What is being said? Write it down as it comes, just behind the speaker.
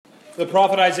The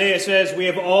prophet Isaiah says, "We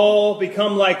have all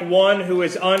become like one who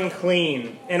is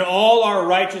unclean, and all our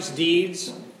righteous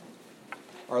deeds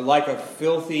are like a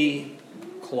filthy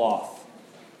cloth."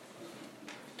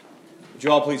 Would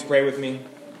you all please pray with me?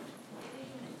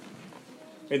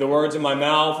 May the words of my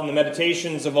mouth and the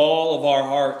meditations of all of our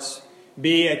hearts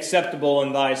be acceptable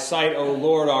in thy sight, O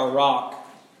Lord, our rock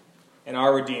and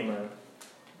our Redeemer.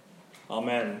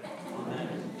 Amen.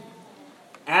 Amen.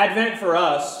 Advent for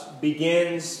us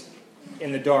begins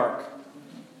in the dark.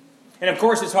 And of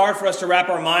course, it's hard for us to wrap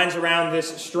our minds around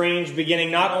this strange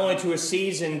beginning, not only to a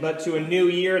season, but to a new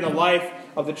year in the life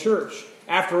of the church.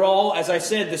 After all, as I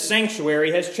said, the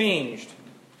sanctuary has changed.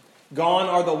 Gone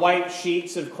are the white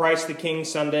sheets of Christ the King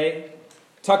Sunday.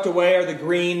 Tucked away are the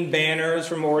green banners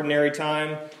from ordinary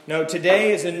time. No,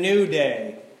 today is a new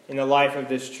day in the life of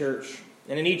this church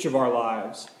and in each of our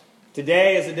lives.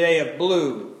 Today is a day of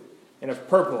blue and of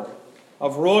purple,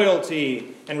 of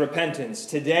royalty and repentance.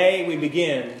 Today we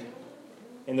begin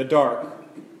in the dark.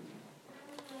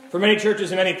 For many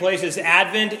churches in many places,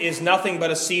 Advent is nothing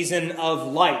but a season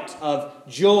of light, of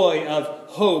joy, of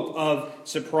hope, of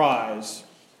surprise.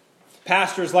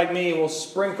 Pastors like me will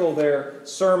sprinkle their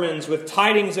sermons with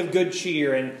tidings of good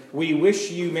cheer and "We wish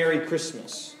you Merry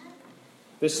Christmas."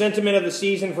 The sentiment of the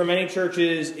season for many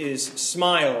churches is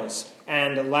smiles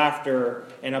and laughter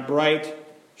and a bright,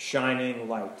 shining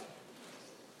light.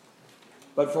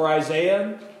 But for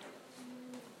Isaiah,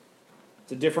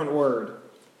 it's a different word.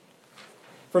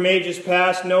 From ages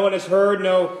past, no one has heard,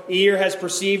 no ear has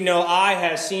perceived, no eye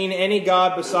has seen any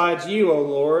God besides you, O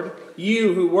Lord,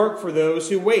 you who work for those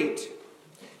who wait.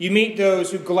 You meet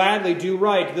those who gladly do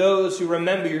right, those who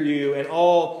remember you in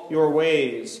all your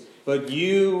ways. But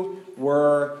you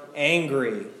were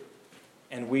angry,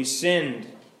 and we sinned.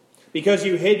 Because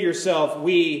you hid yourself,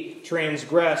 we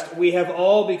transgressed. We have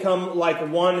all become like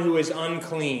one who is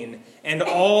unclean, and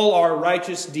all our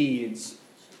righteous deeds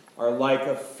are like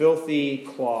a filthy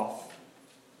cloth.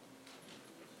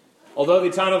 Although the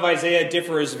time of Isaiah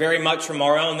differs very much from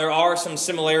our own, there are some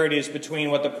similarities between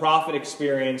what the prophet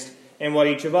experienced and what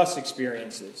each of us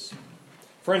experiences.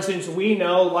 For instance, we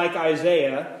know, like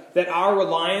Isaiah, that our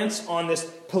reliance on this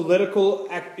political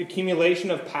accumulation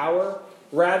of power,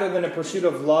 rather than a pursuit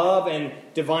of love and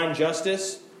divine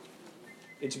justice,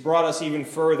 it's brought us even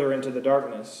further into the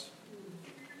darkness.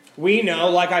 We know,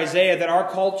 like Isaiah, that our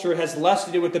culture has less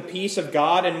to do with the peace of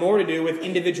God and more to do with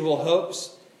individual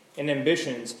hopes and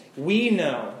ambitions. We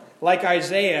know, like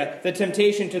Isaiah, the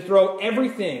temptation to throw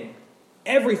everything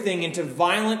into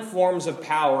violent forms of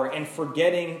power and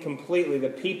forgetting completely the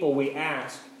people we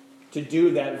ask to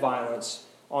do that violence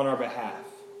on our behalf.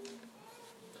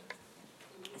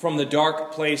 From the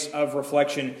dark place of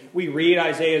reflection, we read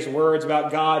Isaiah's words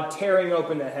about God tearing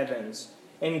open the heavens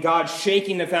and God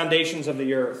shaking the foundations of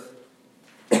the earth.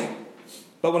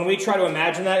 But when we try to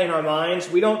imagine that in our minds,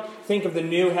 we don't think of the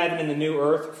new heaven and the new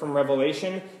earth from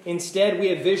Revelation. Instead, we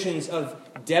have visions of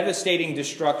devastating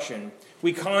destruction.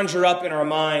 We conjure up in our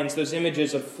minds those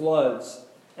images of floods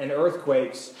and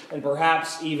earthquakes and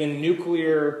perhaps even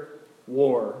nuclear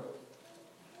war.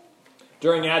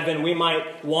 During Advent, we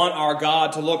might want our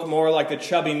God to look more like the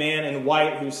chubby man in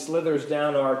white who slithers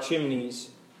down our chimneys.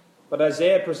 But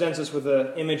Isaiah presents us with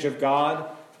an image of God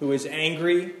who is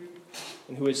angry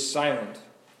and who is silent.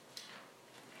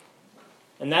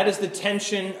 And that is the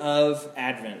tension of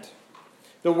Advent.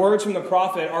 The words from the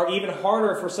prophet are even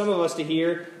harder for some of us to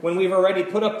hear when we've already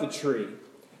put up the tree,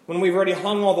 when we've already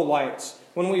hung all the lights,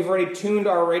 when we've already tuned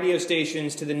our radio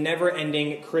stations to the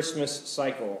never-ending Christmas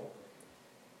cycle.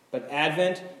 But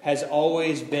Advent has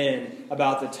always been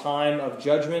about the time of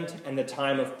judgment and the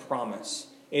time of promise.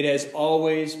 It has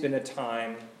always been a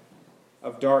time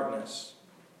of darkness.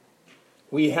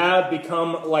 We have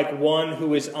become like one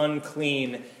who is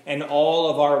unclean, and all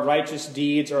of our righteous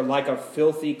deeds are like a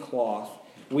filthy cloth.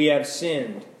 We have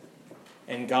sinned,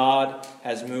 and God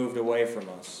has moved away from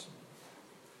us.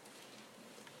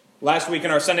 Last week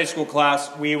in our Sunday school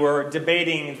class, we were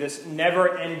debating this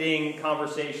never-ending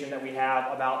conversation that we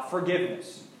have about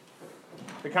forgiveness.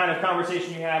 The kind of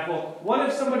conversation you have, well, what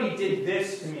if somebody did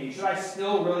this to me? Should I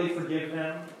still really forgive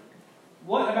them?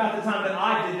 What about the time that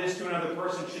I did this to another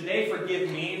person? Should they forgive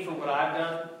me for what I've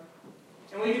done?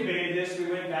 And we debated this.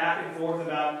 We went back and forth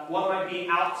about what might be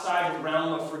outside the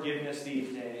realm of forgiveness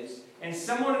these days. And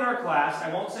someone in our class,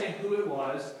 I won't say who it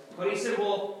was, but he said,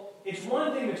 well, it's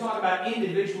one thing to talk about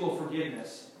individual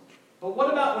forgiveness, but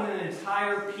what about when an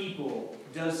entire people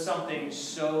does something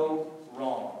so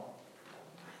wrong?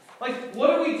 Like,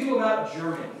 what do we do about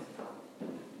Germany?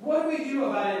 What do we do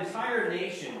about an entire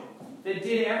nation that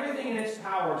did everything in its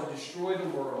power to destroy the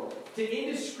world, to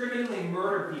indiscriminately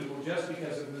murder people just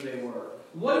because of who they were?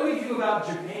 What do we do about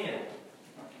Japan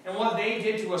and what they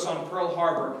did to us on Pearl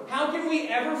Harbor? How can we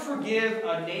ever forgive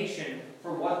a nation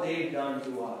for what they've done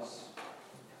to us?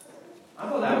 I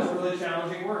thought that was a really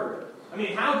challenging word. I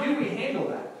mean, how do we handle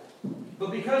that?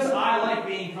 But because I like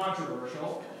being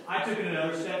controversial, I took it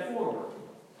another step forward.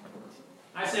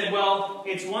 I said, well,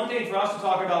 it's one thing for us to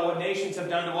talk about what nations have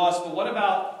done to us, but what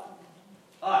about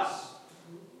us?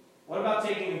 What about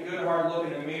taking a good hard look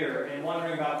in the mirror and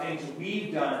wondering about things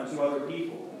we've done to other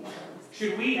people?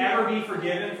 Should we ever be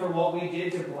forgiven for what we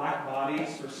did to black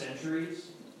bodies for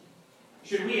centuries?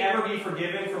 Should we ever be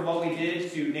forgiven for what we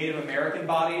did to Native American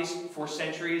bodies for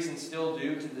centuries and still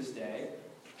do to this day?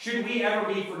 Should we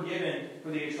ever be forgiven for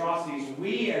the atrocities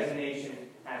we as a nation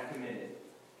have committed?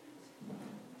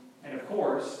 And of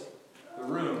course, the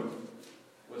room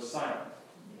was silent.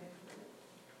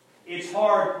 It's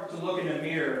hard to look in the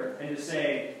mirror and to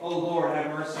say, "Oh Lord, have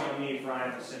mercy on me, for I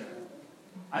am a sinner."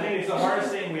 I think it's the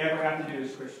hardest thing we ever have to do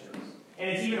as Christians. And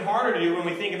it's even harder to do when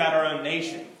we think about our own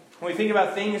nation. When we think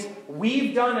about things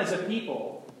we've done as a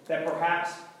people that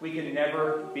perhaps we can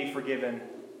never be forgiven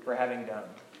for having done.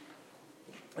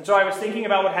 And so I was thinking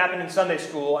about what happened in Sunday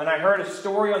school, and I heard a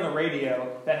story on the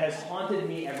radio that has haunted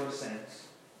me ever since.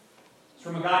 It's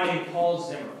from a guy named Paul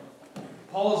Zimmer.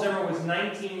 Paul Zimmer was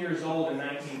 19 years old in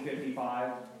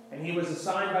 1955, and he was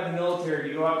assigned by the military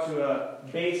to go out to a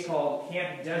base called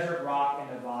Camp Desert Rock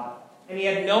in Nevada. And he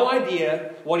had no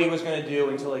idea what he was going to do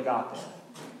until he got there.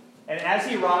 And as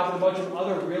he arrived with a bunch of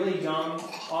other really young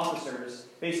officers,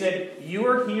 they said, "You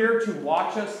are here to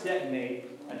watch us detonate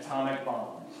atomic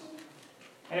bombs."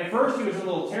 And at first he was a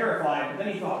little terrified, but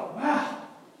then he thought, wow,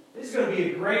 this is going to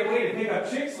be a great way to pick up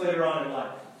chicks later on in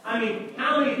life. I mean,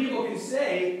 how many people can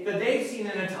say that they've seen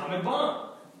an atomic bomb?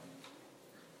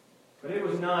 But it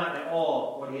was not at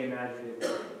all what he imagined it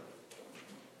would be.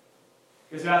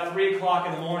 Because about 3 o'clock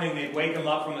in the morning, they'd wake him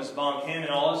up from his bunk, him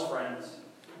and all his friends,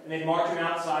 and they'd march him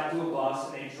outside to a bus,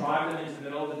 and they'd drive him into the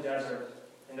middle of the desert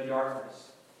in the darkness.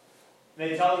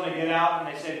 They'd tell him to get out,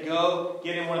 and they said, "Go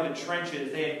get in one of the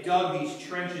trenches." They had dug these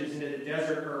trenches into the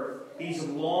desert earth, these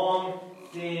long,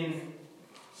 thin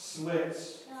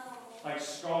slits, like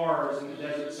scars in the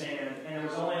desert sand, and there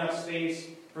was only enough space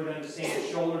for them to stand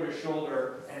shoulder to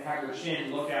shoulder and have their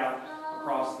chin look out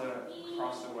across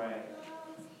the way.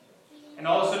 And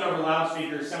all of a sudden, over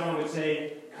loudspeakers, someone would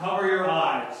say, "Cover your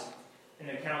eyes," and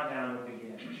the countdown would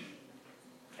begin.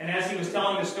 And as he was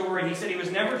telling the story, he said he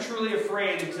was never truly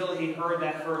afraid until he heard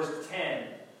that first 10,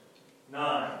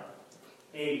 9,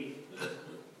 8,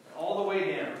 all the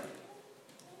way down.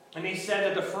 And he said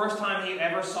that the first time he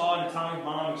ever saw an atomic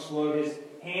bomb explode, his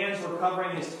hands were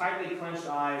covering his tightly clenched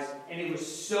eyes, and it was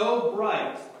so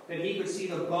bright that he could see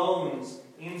the bones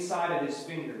inside of his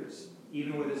fingers,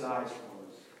 even with his eyes closed.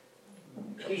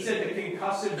 He said the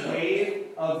concussive wave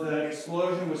of the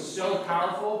explosion was so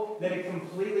powerful that it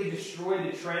completely destroyed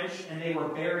the trench, and they were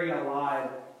buried alive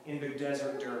in the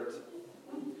desert dirt.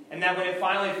 And that when it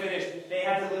finally finished, they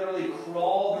had to literally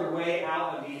crawl their way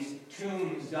out of these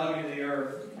tombs dug into the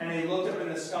earth. And they looked up in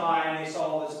the sky, and they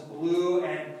saw this blue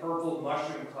and purple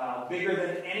mushroom cloud, bigger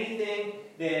than anything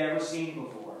they had ever seen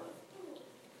before.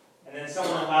 And then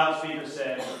someone on loudspeaker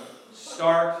said,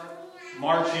 "Start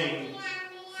marching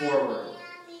forward."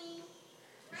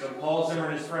 So Paul Zimmer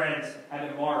and his friends had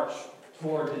to march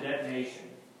toward the detonation.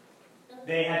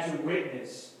 They had to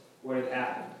witness what had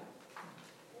happened.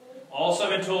 Also, I've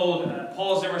been told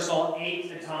Paul Zimmer saw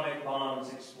 8 atomic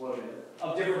bombs exploded,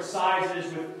 of different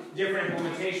sizes, with different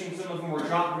implementations. Some of them were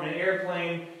dropped from an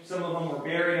airplane, some of them were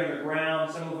buried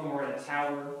underground, some of them were in a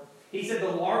tower. He said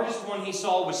the largest one he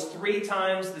saw was 3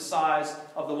 times the size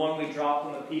of the one we dropped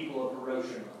on the people of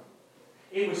Hiroshima.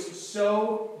 It was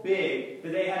so big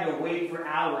that they had to wait for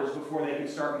hours before they could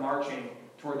start marching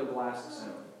toward the blast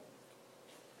zone.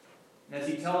 And as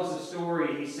he tells the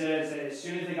story, he says that as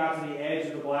soon as they got to the edge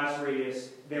of the blast radius,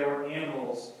 there were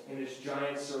animals in this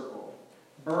giant circle.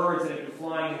 Birds that had been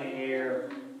flying in the air,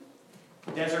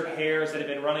 desert hares that had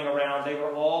been running around, they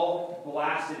were all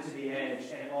blasted to the edge,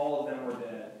 and all of them were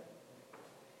dead.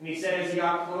 And he said as he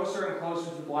got closer and closer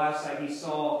to the blast site, he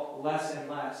saw less and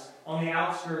less. On the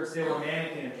outskirts, there were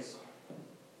mannequins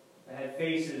that had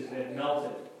faces that had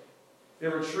melted.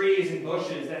 There were trees and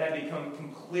bushes that had become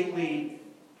completely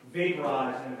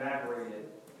vaporized and evaporated.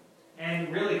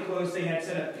 And really close, they had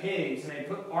set up pigs, and they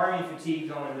put army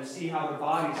fatigues on them to see how their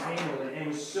bodies handled it. And it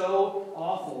was so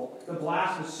awful. The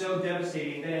blast was so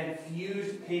devastating that it had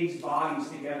fused pigs' bodies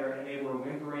together, and they were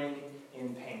whimpering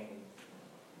in pain.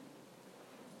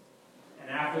 And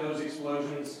after those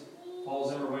explosions, Paul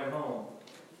Zimmer went home.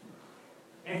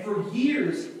 And for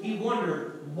years, he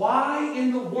wondered, why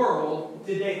in the world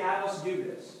did they have us do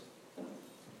this?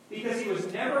 Because he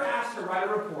was never asked to write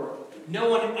a report. No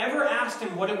one ever asked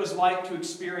him what it was like to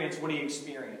experience what he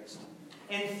experienced.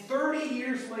 And 30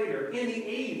 years later, in the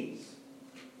 80s,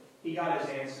 he got his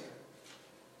answer.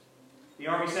 The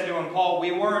army said to him, Paul,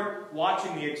 we weren't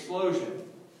watching the explosion.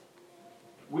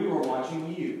 We were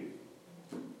watching you.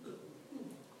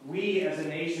 We, as a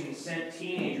nation, sent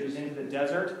teenagers into the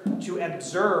desert to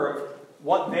observe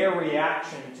what their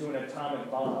reaction to an atomic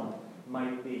bomb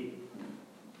might be.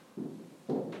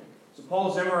 So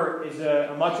Paul Zimmer is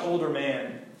a much older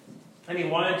man, and he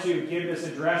wanted to give this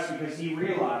address because he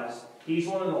realized he's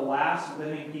one of the last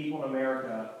living people in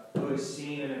America who has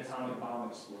seen an atomic bomb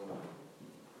explode.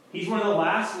 He's one of the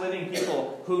last living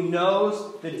people who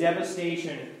knows the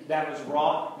devastation that was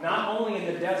wrought not only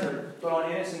in the desert, but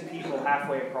on innocent people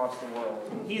halfway across the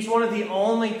world. He's one of the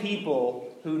only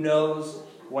people who knows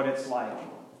what it's like.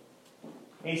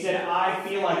 And he said, I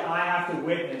feel like I have to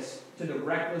witness to the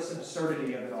reckless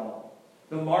absurdity of it all.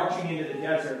 The marching into the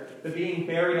desert, the being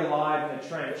buried alive in a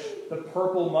trench, the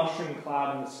purple mushroom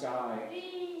cloud in the sky,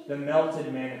 the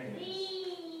melted mannequins.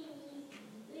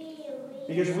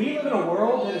 Because we live in a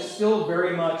world that is still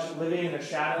very much living in the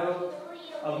shadow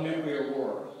of nuclear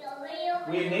war.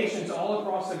 We have nations all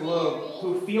across the globe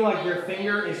who feel like their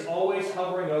finger is always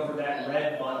hovering over that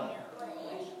red button.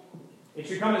 It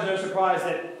should come as no surprise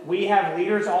that we have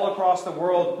leaders all across the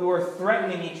world who are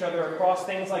threatening each other across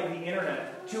things like the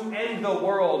internet to end the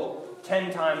world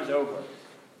 10 times over.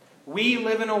 We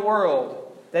live in a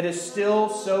world that is still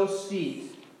so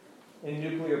steeped in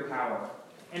nuclear power.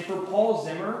 And for Paul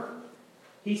Zimmer,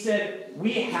 he said,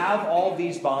 we have all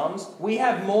these bombs. We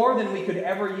have more than we could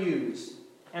ever use.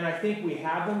 And I think we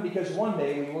have them because one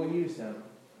day we will use them.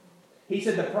 He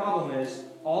said the problem is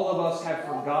all of us have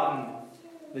forgotten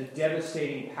the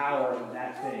devastating power of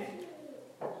that thing.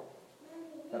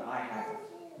 But I haven't.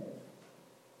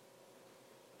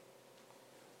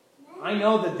 I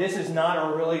know that this is not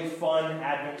a really fun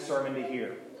Advent sermon to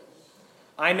hear.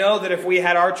 I know that if we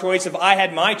had our choice, if I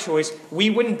had my choice, we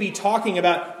wouldn't be talking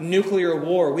about nuclear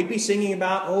war. We'd be singing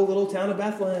about, oh, little town of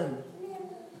Bethlehem.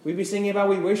 We'd be singing about,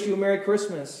 we wish you a Merry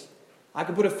Christmas. I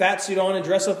could put a fat suit on and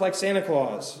dress up like Santa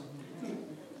Claus.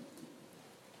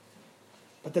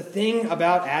 But the thing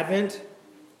about Advent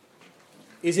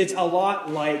is it's a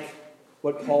lot like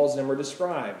what Paul Zimmer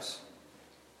describes.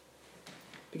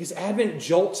 Because Advent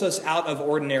jolts us out of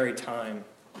ordinary time.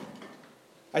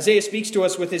 Isaiah speaks to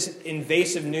us with this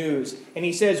invasive news, and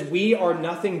he says, we are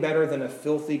nothing better than a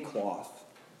filthy cloth.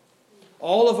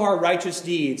 All of our righteous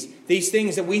deeds, these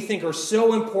things that we think are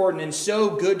so important and so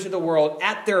good to the world,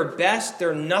 at their best,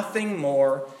 they're nothing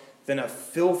more than a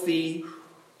filthy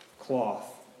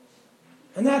cloth.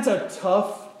 And that's a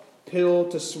tough pill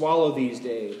to swallow these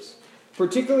days,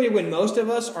 particularly when most of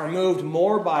us are moved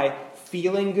more by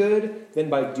feeling good than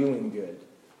by doing good.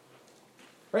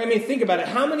 Right? I mean, think about it.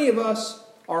 How many of us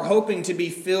are hoping to be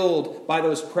filled by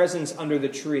those presents under the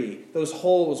tree, those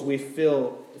holes we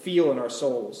feel in our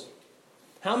souls?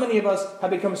 How many of us have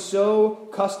become so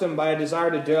accustomed by a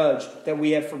desire to judge that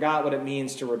we have forgot what it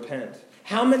means to repent?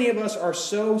 How many of us are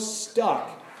so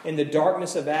stuck in the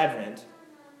darkness of Advent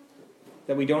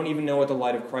that we don't even know what the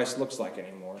light of Christ looks like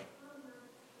anymore?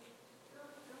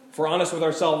 If we're honest with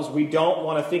ourselves, we don't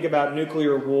want to think about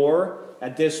nuclear war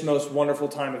at this most wonderful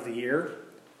time of the year.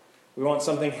 We want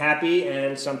something happy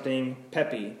and something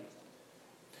peppy.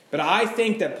 But I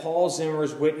think that Paul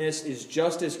Zimmer's witness is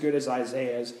just as good as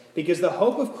Isaiah's, because the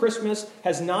hope of Christmas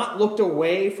has not looked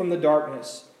away from the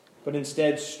darkness, but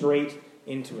instead straight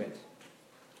into it.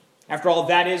 After all,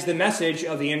 that is the message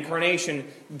of the incarnation.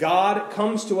 God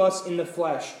comes to us in the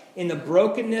flesh, in the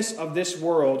brokenness of this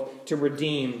world, to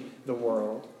redeem the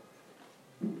world.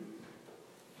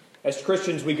 As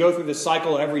Christians, we go through the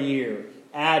cycle every year.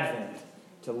 Advent,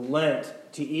 to Lent,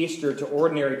 to Easter, to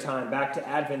ordinary time, back to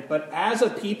Advent. But as a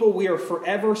people, we are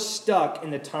forever stuck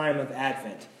in the time of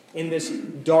Advent, in this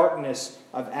darkness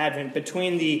of Advent,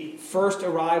 between the first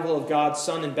arrival of God's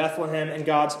Son in Bethlehem and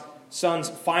God's Son's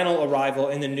final arrival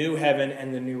in the new heaven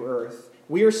and the new earth.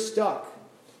 We are stuck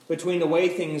between the way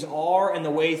things are and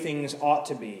the way things ought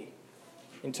to be,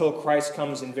 until Christ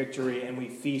comes in victory and we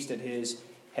feast at his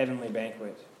heavenly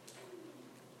banquet.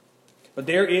 But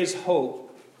there is hope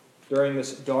during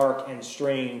this dark and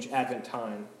strange Advent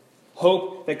time.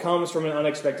 Hope that comes from an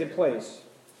unexpected place.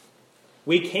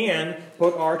 We can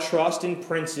put our trust in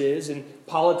princes and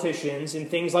politicians and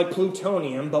things like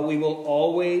plutonium, but we will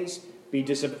always be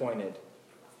disappointed.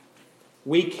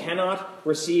 We cannot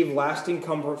receive lasting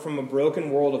comfort from a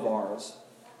broken world of ours.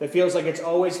 that feels like it's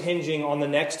always hinging on the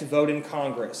next vote in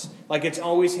Congress, like it's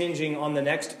always hinging on the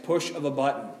next push of a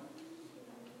button.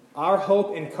 Our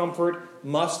hope and comfort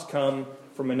must come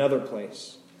from another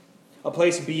place, a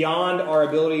place beyond our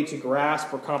ability to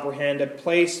grasp or comprehend, a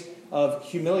place of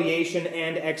humiliation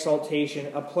and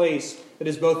exaltation, a place that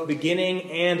is both beginning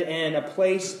and end, a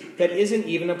place that isn't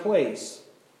even a place.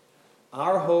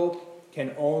 Our hope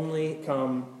can only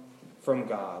come from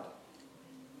God.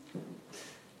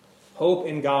 Hope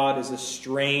in God is a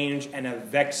strange and a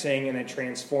vexing and a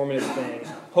transformative thing.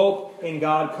 Hope in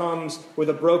God comes with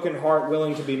a broken heart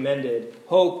willing to be mended.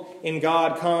 Hope in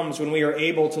God comes when we are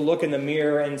able to look in the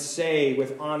mirror and say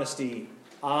with honesty,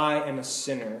 I am a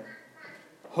sinner.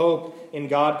 Hope in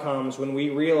God comes when we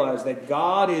realize that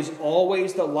God is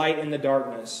always the light in the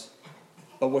darkness,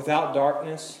 but without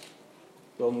darkness,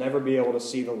 we'll never be able to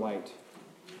see the light.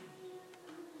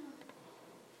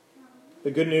 The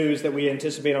good news that we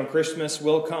anticipate on Christmas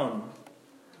will come.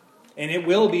 And it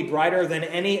will be brighter than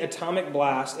any atomic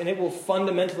blast, and it will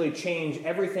fundamentally change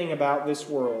everything about this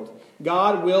world.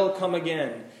 God will come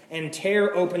again and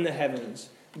tear open the heavens.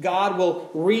 God will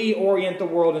reorient the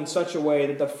world in such a way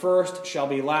that the first shall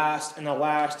be last, and the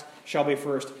last shall be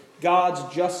first.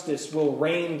 God's justice will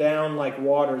rain down like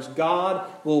waters. God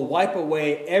will wipe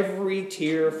away every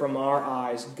tear from our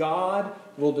eyes. God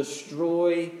will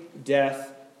destroy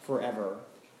death forever.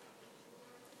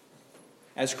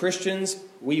 As Christians,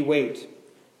 we wait.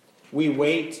 We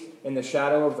wait in the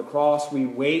shadow of the cross. We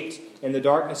wait in the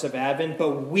darkness of Advent.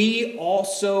 But we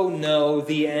also know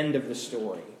the end of the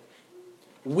story.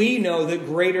 We know that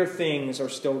greater things are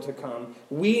still to come.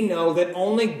 We know that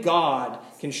only God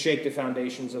can shake the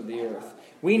foundations of the earth.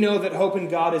 We know that hope in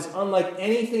God is unlike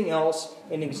anything else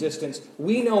in existence.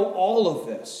 We know all of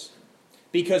this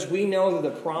because we know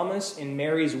that the promise in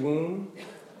Mary's womb,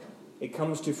 it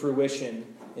comes to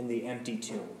fruition in the empty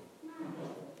tomb.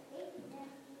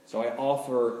 So I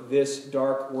offer this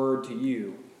dark word to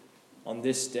you on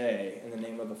this day in the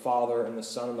name of the Father and the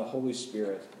Son and the Holy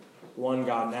Spirit, one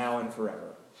God now and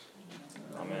forever.